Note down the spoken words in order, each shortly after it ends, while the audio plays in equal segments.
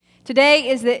Today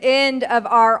is the end of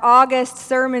our August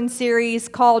sermon series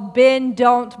called Bend,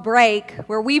 Don't Break,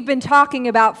 where we've been talking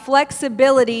about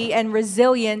flexibility and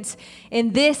resilience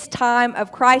in this time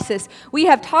of crisis. We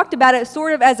have talked about it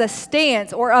sort of as a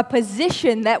stance or a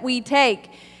position that we take,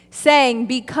 saying,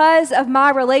 because of my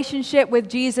relationship with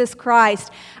Jesus Christ,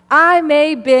 I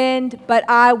may bend, but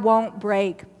I won't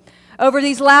break. Over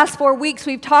these last 4 weeks,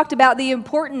 we've talked about the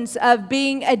importance of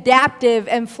being adaptive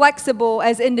and flexible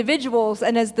as individuals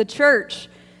and as the church.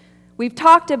 We've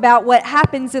talked about what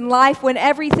happens in life when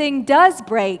everything does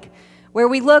break, where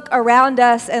we look around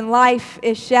us and life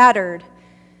is shattered.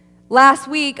 Last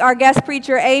week, our guest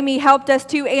preacher, Amy, helped us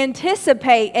to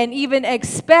anticipate and even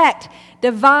expect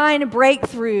divine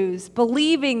breakthroughs,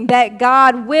 believing that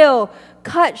God will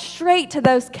cut straight to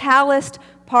those calloused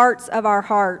parts of our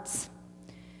hearts.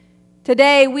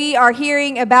 Today, we are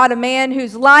hearing about a man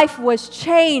whose life was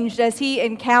changed as he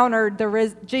encountered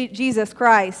Jesus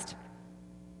Christ.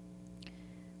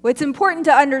 Well, it's important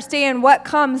to understand what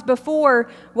comes before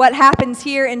what happens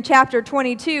here in chapter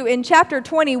 22. In chapter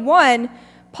 21,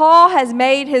 Paul has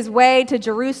made his way to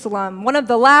Jerusalem, one of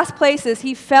the last places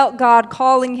he felt God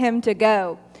calling him to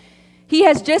go. He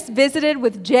has just visited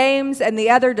with James and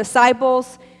the other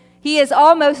disciples. He is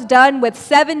almost done with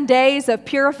 7 days of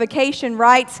purification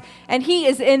rites, and he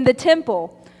is in the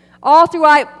temple. All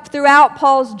throughout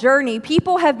Paul's journey,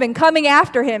 people have been coming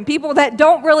after him, people that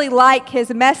don't really like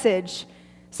his message.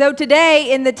 So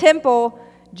today in the temple,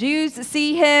 Jews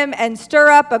see him and stir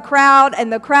up a crowd,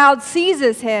 and the crowd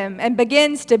seizes him and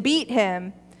begins to beat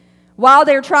him. While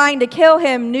they're trying to kill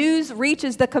him, news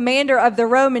reaches the commander of the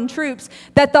Roman troops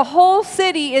that the whole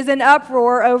city is in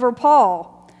uproar over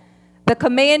Paul. The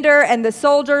commander and the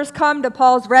soldiers come to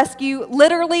Paul's rescue,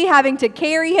 literally having to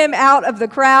carry him out of the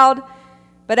crowd.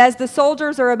 But as the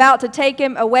soldiers are about to take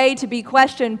him away to be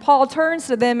questioned, Paul turns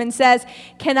to them and says,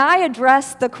 "Can I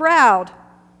address the crowd?"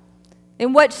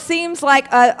 In what seems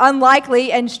like an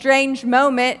unlikely and strange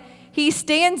moment, he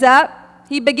stands up.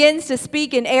 He begins to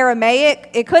speak in Aramaic.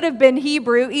 It could have been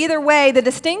Hebrew. Either way, the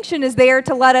distinction is there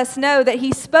to let us know that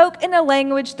he spoke in a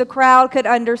language the crowd could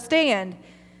understand.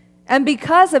 And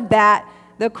because of that,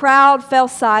 the crowd fell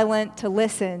silent to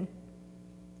listen.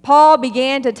 Paul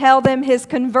began to tell them his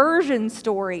conversion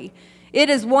story. It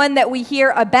is one that we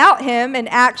hear about him in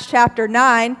Acts chapter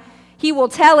 9. He will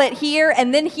tell it here,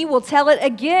 and then he will tell it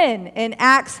again in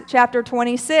Acts chapter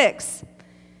 26.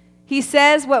 He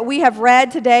says what we have read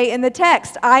today in the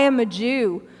text. I am a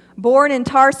Jew, born in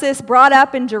Tarsus, brought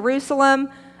up in Jerusalem.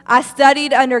 I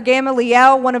studied under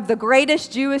Gamaliel, one of the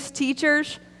greatest Jewish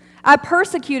teachers. I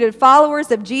persecuted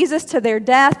followers of Jesus to their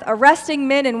death, arresting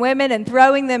men and women and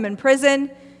throwing them in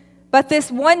prison. But this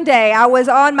one day, I was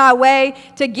on my way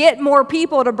to get more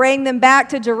people to bring them back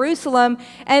to Jerusalem,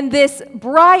 and this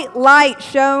bright light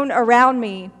shone around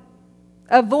me.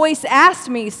 A voice asked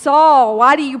me, "Saul,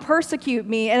 why do you persecute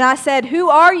me?" And I said,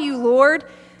 "Who are you, Lord?"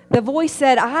 The voice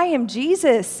said, "I am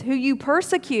Jesus, who you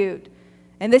persecute."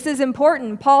 And this is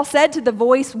important. Paul said to the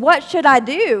voice, "What should I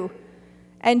do?"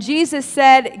 And Jesus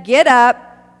said, "Get up,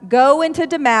 go into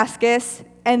Damascus,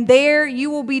 and there you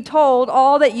will be told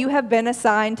all that you have been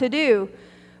assigned to do."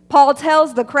 Paul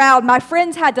tells the crowd, "My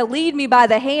friends had to lead me by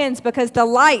the hands because the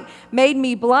light made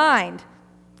me blind."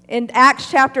 In Acts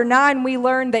chapter 9, we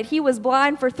learn that he was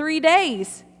blind for 3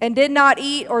 days and did not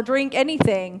eat or drink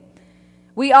anything.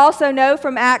 We also know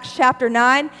from Acts chapter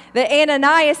 9 that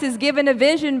Ananias is given a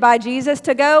vision by Jesus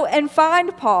to go and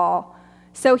find Paul.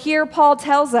 So here Paul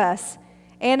tells us,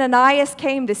 Ananias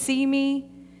came to see me,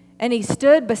 and he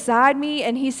stood beside me,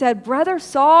 and he said, "Brother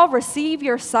Saul, receive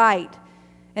your sight."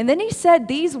 And then he said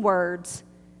these words,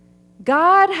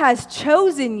 "God has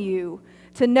chosen you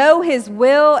to know his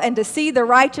will and to see the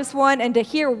righteous one and to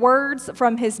hear words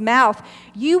from his mouth.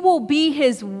 You will be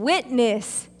his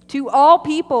witness to all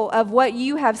people of what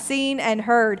you have seen and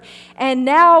heard. And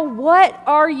now what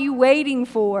are you waiting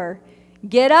for?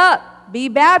 Get up. Be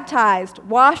baptized,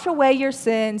 wash away your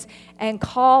sins, and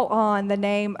call on the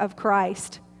name of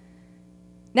Christ."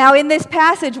 Now, in this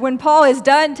passage, when Paul is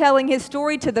done telling his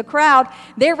story to the crowd,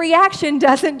 their reaction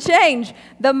doesn't change.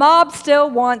 The mob still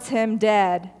wants him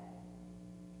dead.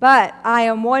 But I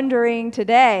am wondering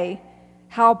today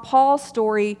how Paul's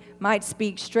story might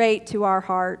speak straight to our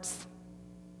hearts.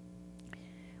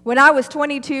 When I was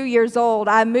 22 years old,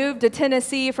 I moved to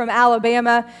Tennessee from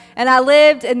Alabama, and I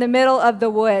lived in the middle of the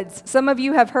woods. Some of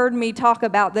you have heard me talk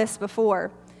about this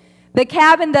before. The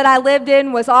cabin that I lived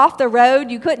in was off the road.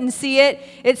 You couldn't see it.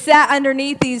 It sat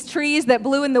underneath these trees that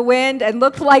blew in the wind and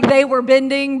looked like they were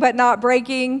bending but not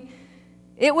breaking.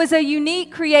 It was a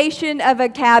unique creation of a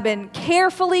cabin,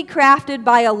 carefully crafted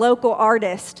by a local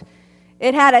artist.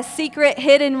 It had a secret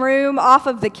hidden room off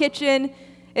of the kitchen.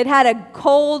 It had a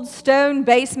cold stone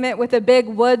basement with a big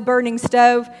wood-burning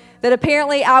stove that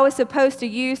apparently I was supposed to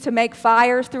use to make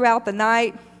fires throughout the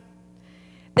night.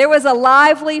 There was a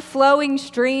lively flowing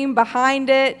stream behind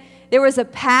it. There was a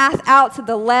path out to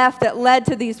the left that led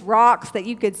to these rocks that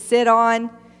you could sit on.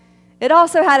 It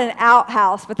also had an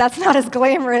outhouse, but that's not as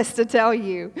glamorous to tell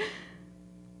you.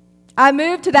 I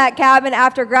moved to that cabin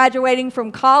after graduating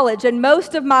from college, and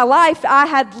most of my life I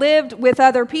had lived with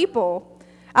other people.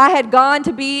 I had gone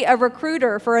to be a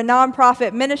recruiter for a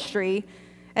nonprofit ministry,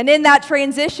 and in that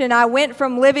transition, I went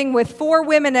from living with 4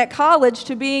 women at college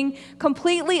to being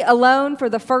completely alone for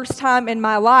the first time in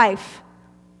my life.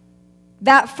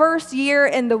 That first year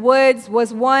in the woods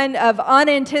was one of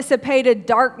unanticipated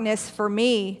darkness for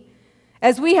me.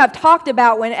 As we have talked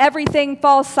about, when everything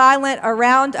falls silent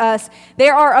around us,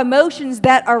 there are emotions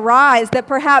that arise that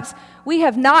perhaps we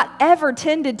have not ever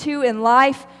tended to in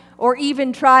life or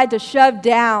even tried to shove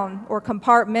down or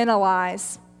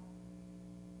compartmentalize.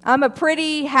 I'm a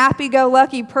pretty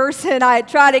happy-go-lucky person. I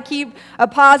try to keep a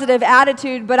positive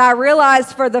attitude, but I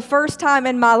realized for the first time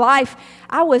in my life,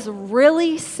 I was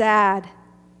really sad.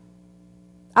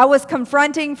 I was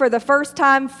confronting for the first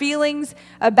time feelings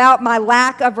about my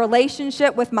lack of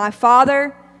relationship with my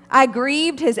father. I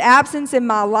grieved his absence in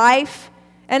my life,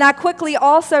 and I quickly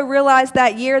also realized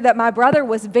that year that my brother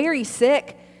was very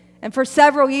sick, and for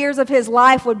several years of his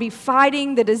life would be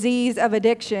fighting the disease of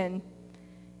addiction.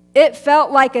 It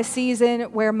felt like a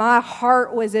season where my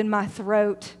heart was in my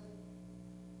throat.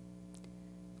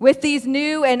 With these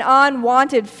new and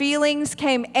unwanted feelings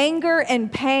came anger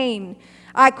and pain.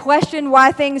 I questioned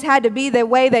why things had to be the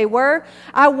way they were.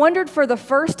 I wondered for the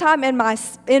first time in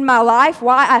my life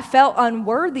why I felt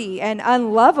unworthy and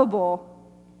unlovable.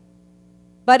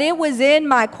 But it was in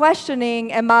my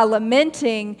questioning and my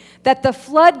lamenting that the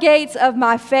floodgates of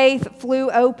my faith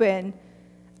flew open.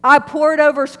 I pored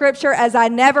over Scripture as I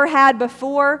never had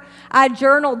before. I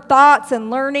journaled thoughts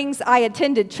and learnings. I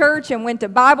attended church and went to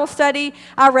Bible study.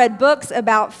 I read books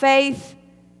about faith.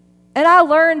 And I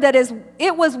learned that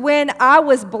it was when I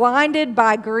was blinded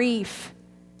by grief,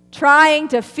 trying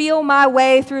to feel my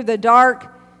way through the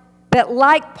dark, that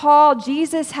like Paul,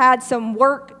 Jesus had some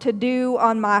work to do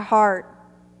on my heart.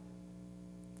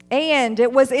 And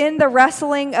it was in the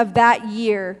wrestling of that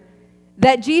year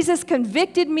that Jesus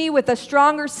convicted me with a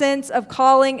stronger sense of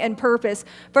calling and purpose.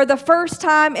 For the first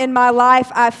time in my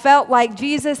life, I felt like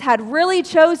Jesus had really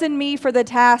chosen me for the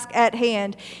task at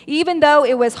hand. Even though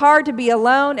it was hard to be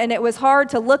alone and it was hard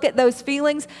to look at those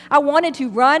feelings, I wanted to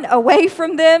run away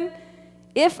from them.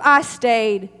 If I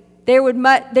stayed, there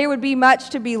would be much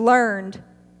to be learned.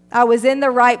 I was in the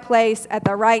right place at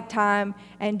the right time,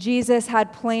 and Jesus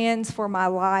had plans for my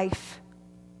life.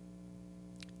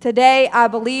 Today, I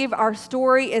believe our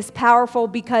story is powerful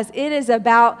because it is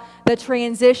about the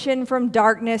transition from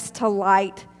darkness to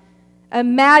light.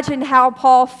 Imagine how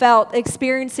Paul felt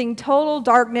experiencing total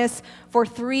darkness for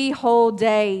 3 whole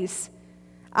days.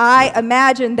 I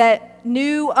imagine that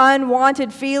new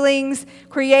unwanted feelings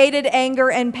created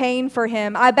anger and pain for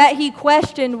him. I bet he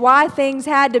questioned why things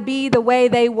had to be the way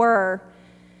they were.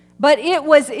 But it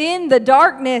was in the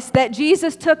darkness that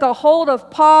Jesus took a hold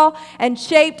of Paul and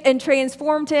shaped and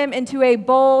transformed him into a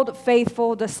bold,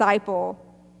 faithful disciple.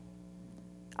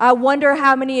 I wonder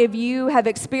how many of you have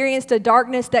experienced a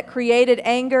darkness that created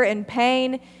anger and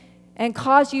pain and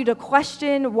caused you to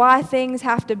question why things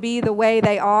have to be the way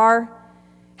they are.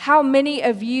 How many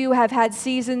of you have had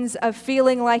seasons of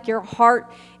feeling like your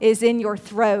heart is in your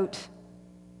throat?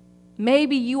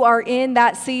 Maybe you are in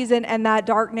that season and that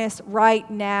darkness right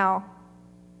now.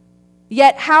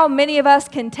 Yet how many of us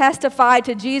can testify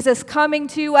to Jesus coming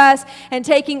to us and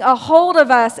taking a hold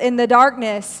of us in the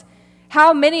darkness?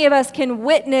 How many of us can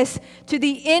witness to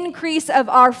the increase of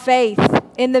our faith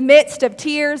in the midst of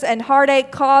tears and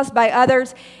heartache caused by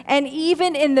others, and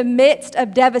even in the midst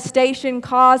of devastation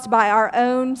caused by our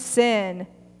own sin?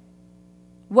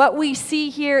 What we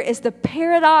see here is the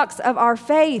paradox of our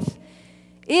faith.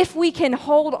 If we can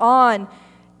hold on,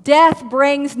 death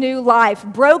brings new life.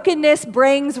 Brokenness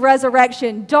brings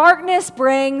resurrection. Darkness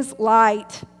brings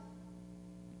light.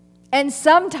 And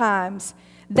sometimes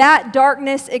that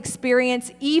darkness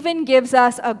experience even gives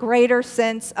us a greater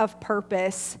sense of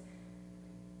purpose.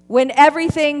 When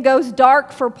everything goes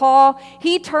dark for Paul,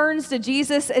 he turns to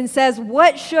Jesus and says,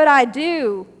 "What should I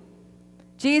do?"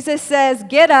 Jesus says,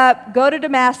 "Get up, go to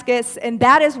Damascus, and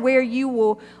that is where you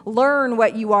will learn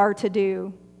what you are to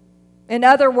do." In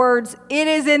other words, it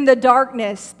is in the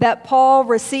darkness that Paul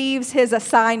receives his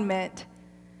assignment.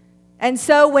 And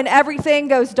so when everything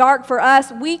goes dark for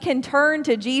us, we can turn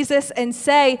to Jesus and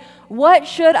say, "What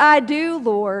should I do,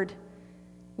 Lord?"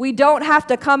 We don't have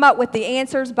to come up with the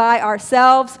answers by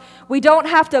ourselves. We don't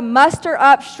have to muster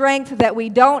up strength that we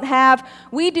don't have.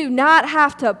 We do not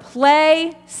have to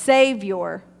play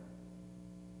Savior.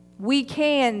 We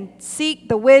can seek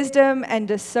the wisdom and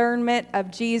discernment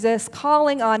of Jesus,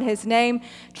 calling on his name,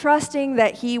 trusting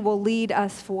that he will lead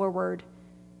us forward.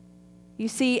 You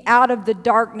see, out of the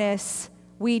darkness,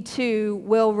 we too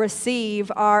will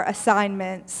receive our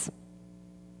assignments.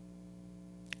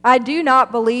 I do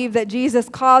not believe that Jesus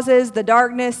causes the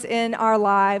darkness in our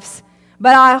lives,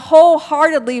 but I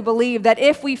wholeheartedly believe that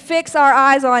if we fix our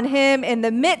eyes on him in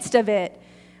the midst of it,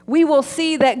 we will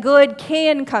see that good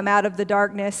can come out of the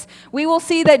darkness. We will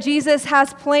see that Jesus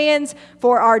has plans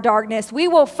for our darkness. We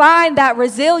will find that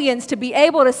resilience to be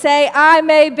able to say, "I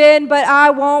may bend, but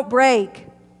I won't break."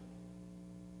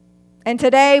 And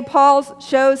today, Paul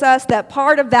shows us that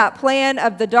part of that plan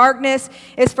of the darkness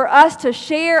is for us to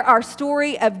share our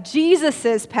story of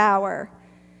Jesus' power.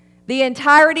 The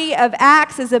entirety of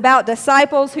Acts is about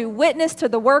disciples who witness to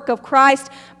the work of Christ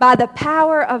by the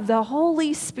power of the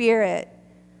Holy Spirit.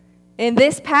 In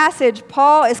this passage,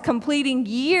 Paul is completing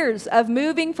years of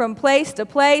moving from place to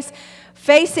place,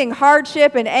 facing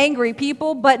hardship and angry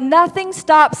people, but nothing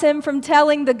stops him from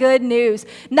telling the good news,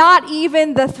 not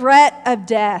even the threat of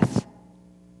death.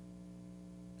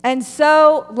 And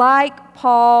so, like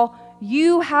Paul,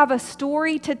 you have a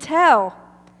story to tell.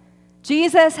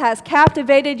 Jesus has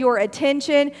captivated your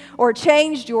attention or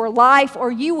changed your life,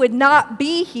 or you would not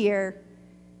be here.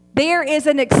 There is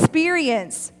an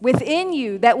experience within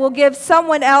you that will give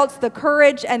someone else the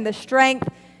courage and the strength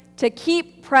to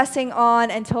keep pressing on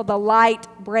until the light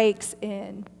breaks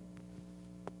in.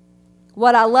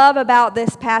 What I love about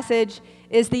this passage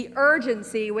is the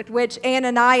urgency with which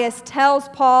Ananias tells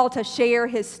Paul to share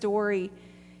his story.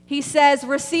 He says,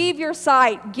 "Receive your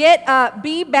sight, get up,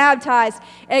 be baptized,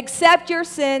 accept your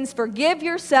sins, forgive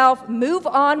yourself, move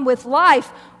on with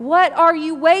life. What are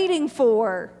you waiting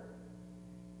for?"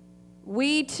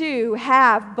 We too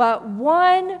have but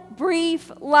one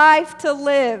brief life to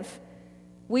live.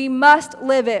 We must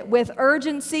live it with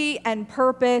urgency and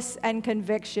purpose and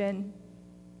conviction.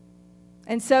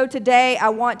 And so today I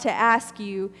want to ask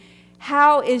you,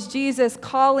 how is Jesus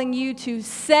calling you to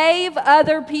save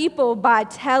other people by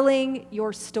telling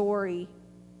your story?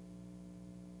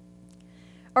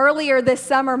 Earlier this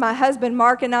summer, my husband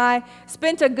Mark and I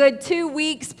spent a good 2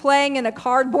 weeks playing in a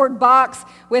cardboard box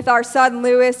with our son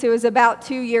Lewis, who was about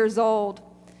 2 years old.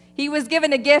 He was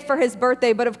given a gift for his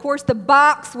birthday, but of course the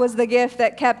box was the gift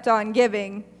that kept on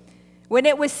giving. When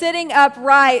it was sitting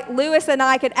upright, Lewis and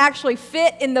I could actually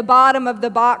fit in the bottom of the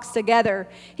box together.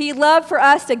 He loved for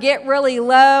us to get really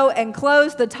low and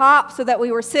close the top so that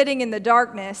we were sitting in the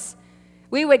darkness.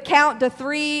 We would count to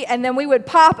 3, and then we would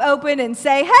pop open and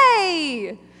say,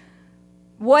 "Hey!"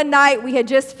 One night, we had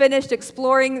just finished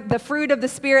exploring the Fruit of the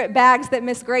Spirit bags that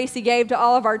Miss Gracie gave to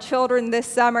all of our children this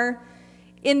summer.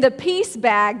 In the peace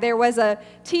bag, there was a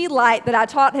tea light that I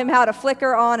taught him how to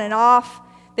flicker on and off.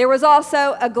 There was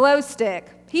also a glow stick.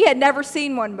 He had never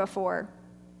seen one before.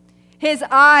 His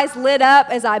eyes lit up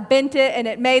as I bent it, and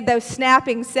it made those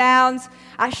snapping sounds.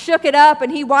 I shook it up,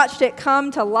 and he watched it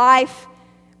come to life.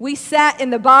 We sat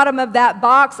in the bottom of that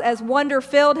box as wonder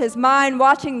filled his mind,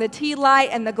 watching the tea light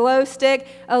and the glow stick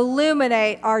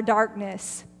illuminate our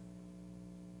darkness.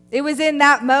 It was in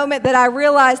that moment that I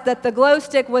realized that the glow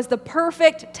stick was the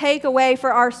perfect takeaway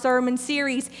for our sermon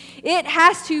series. It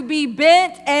has to be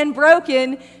bent and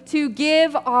broken to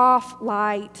give off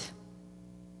light.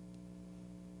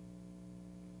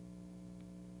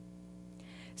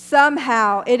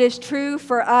 Somehow, it is true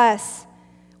for us.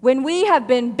 When we have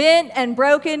been bent and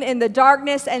broken in the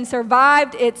darkness and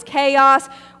survived its chaos,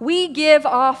 we give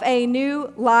off a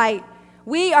new light.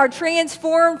 We are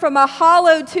transformed from a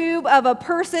hollow tube of a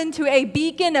person to a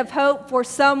beacon of hope for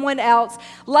someone else.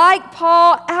 Like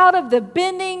Paul, out of the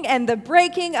bending and the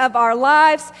breaking of our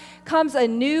lives comes a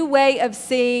new way of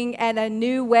seeing and a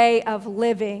new way of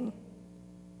living.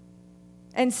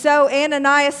 And so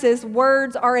Ananias'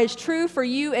 words are as true for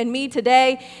you and me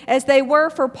today as they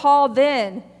were for Paul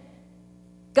then.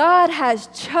 God has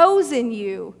chosen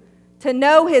you to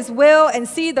know his will and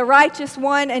see the righteous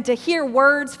one and to hear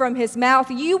words from his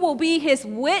mouth. You will be his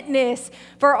witness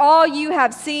for all you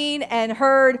have seen and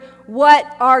heard.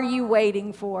 What are you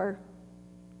waiting for?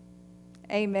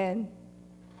 Amen.